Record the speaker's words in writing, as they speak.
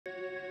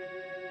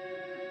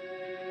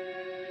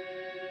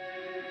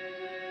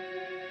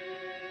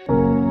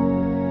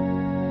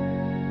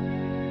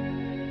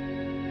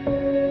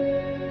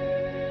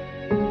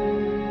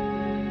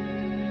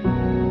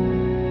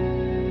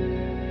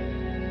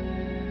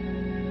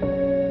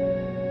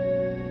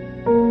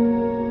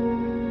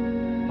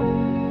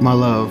My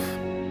love,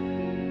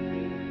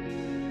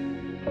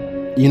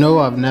 you know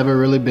I've never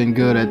really been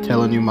good at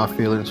telling you my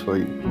feelings for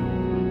you.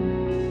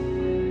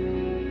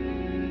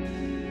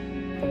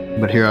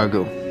 But here I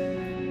go.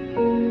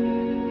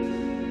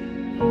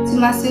 To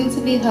my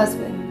soon-to-be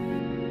husband,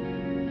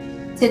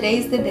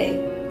 today's the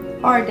day,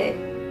 our day.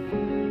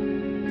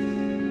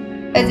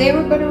 A day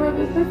we're going to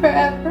remember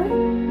forever.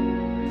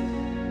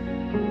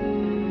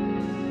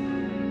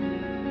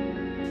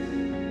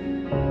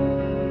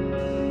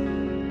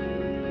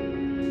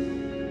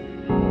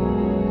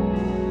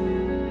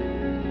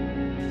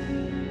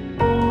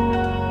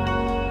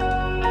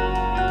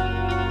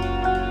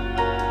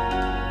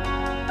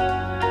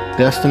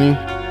 Destiny,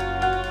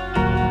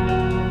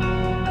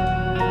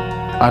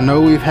 I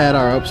know we've had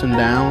our ups and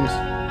downs,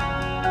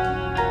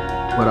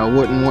 but I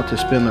wouldn't want to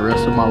spend the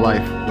rest of my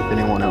life with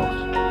anyone else.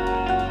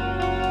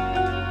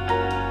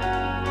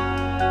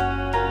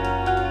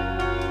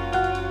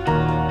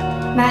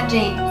 Matt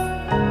James.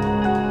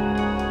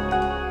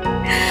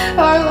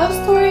 Our love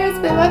story has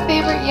been my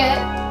favorite yet.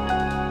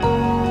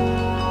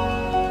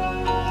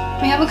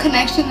 We have a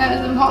connection that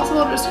is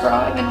impossible to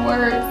describe in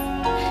words.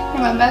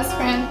 You're my best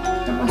friend,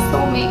 you're my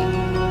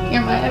soulmate,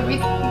 you're my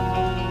everything.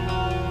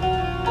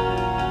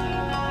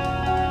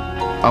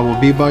 I will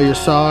be by your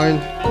side.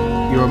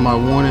 You are my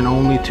one and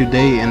only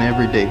today and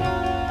every day.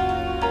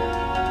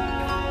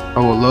 I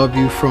will love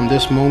you from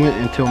this moment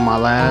until my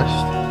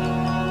last.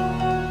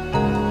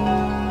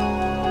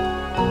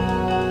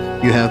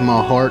 You have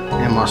my heart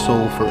and my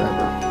soul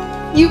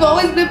forever. You've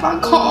always been my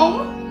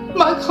calm,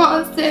 my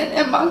constant,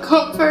 and my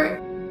comfort.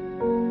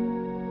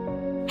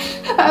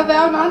 I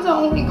vow not to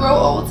only grow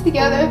old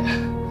together,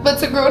 but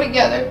to grow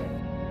together.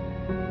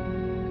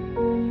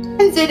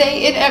 And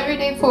today and every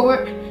day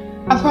forward,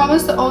 I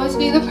promise to always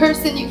be the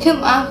person you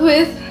can laugh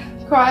with,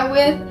 cry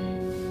with.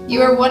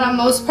 You are what I'm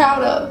most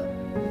proud of.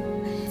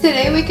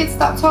 Today we can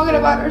stop talking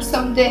about our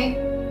someday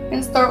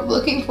and start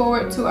looking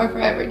forward to our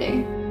forever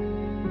day.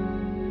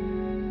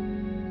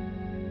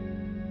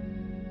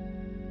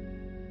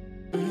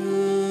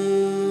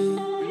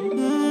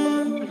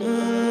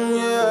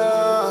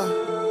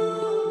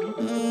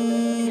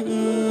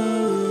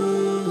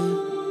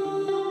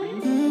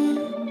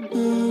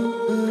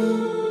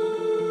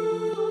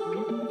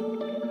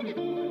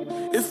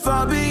 If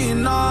I'm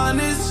being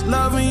honest,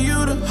 loving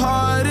you the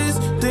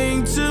hardest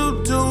thing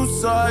to do,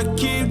 so I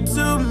keep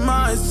to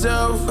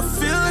myself. I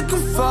feel like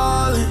I'm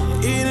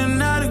falling in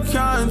and out of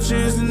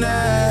consciousness,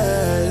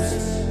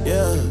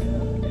 yeah.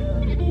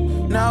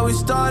 Now we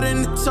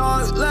starting to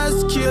talk,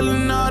 let's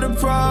killing all the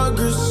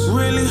progress.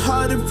 Really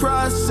hard to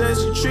process,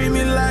 you treat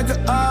me like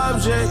an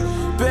object.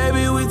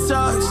 Baby, we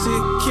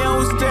toxic, can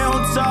we stay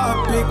on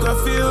topic? I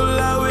feel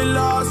like we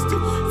lost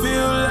it,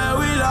 feel like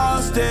we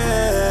lost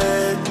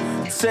it.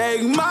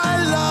 Take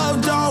my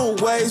love, don't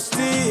waste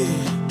it.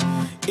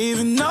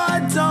 Even though I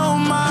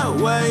don't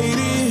mind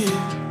waiting.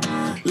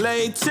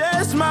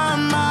 Latest, my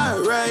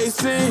mind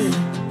racing.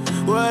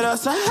 What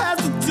else I have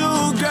to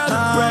do, girl,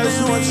 to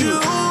praise want you.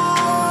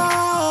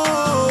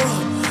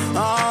 I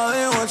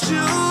only want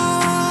you,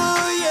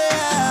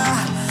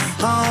 yeah.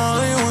 I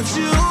only want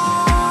you.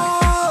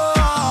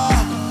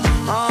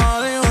 I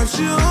only want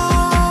you.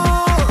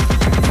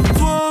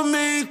 Pull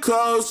me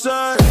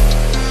closer.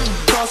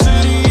 Closer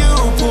to you,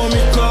 pull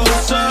me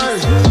closer.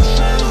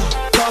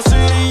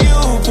 Closer to you,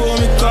 pull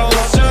me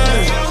closer.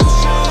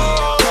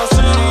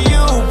 Closer to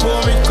you,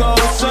 pull me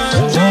closer.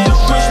 Don't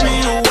push me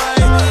away,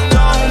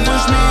 don't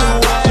push me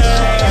away.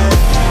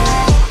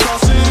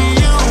 Closer to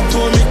you,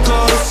 pull me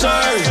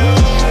closer.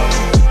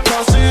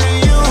 Closer to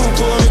you,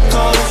 pull me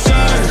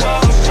closer.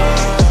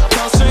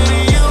 Closer to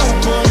you,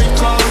 pull me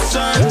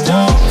closer.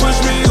 Don't push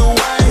me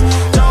away,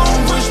 don't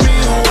push me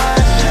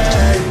away.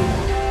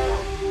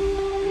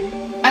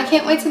 I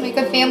can't wait to make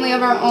a family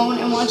of our own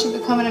and watch you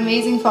become an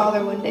amazing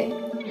father one day.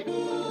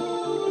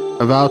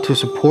 I vow to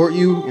support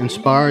you,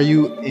 inspire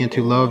you, and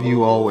to love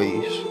you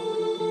always.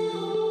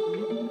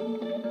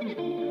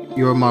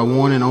 You are my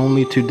one and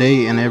only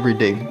today and every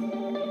day.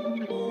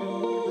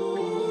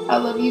 I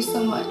love you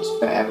so much,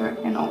 forever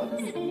and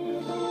always.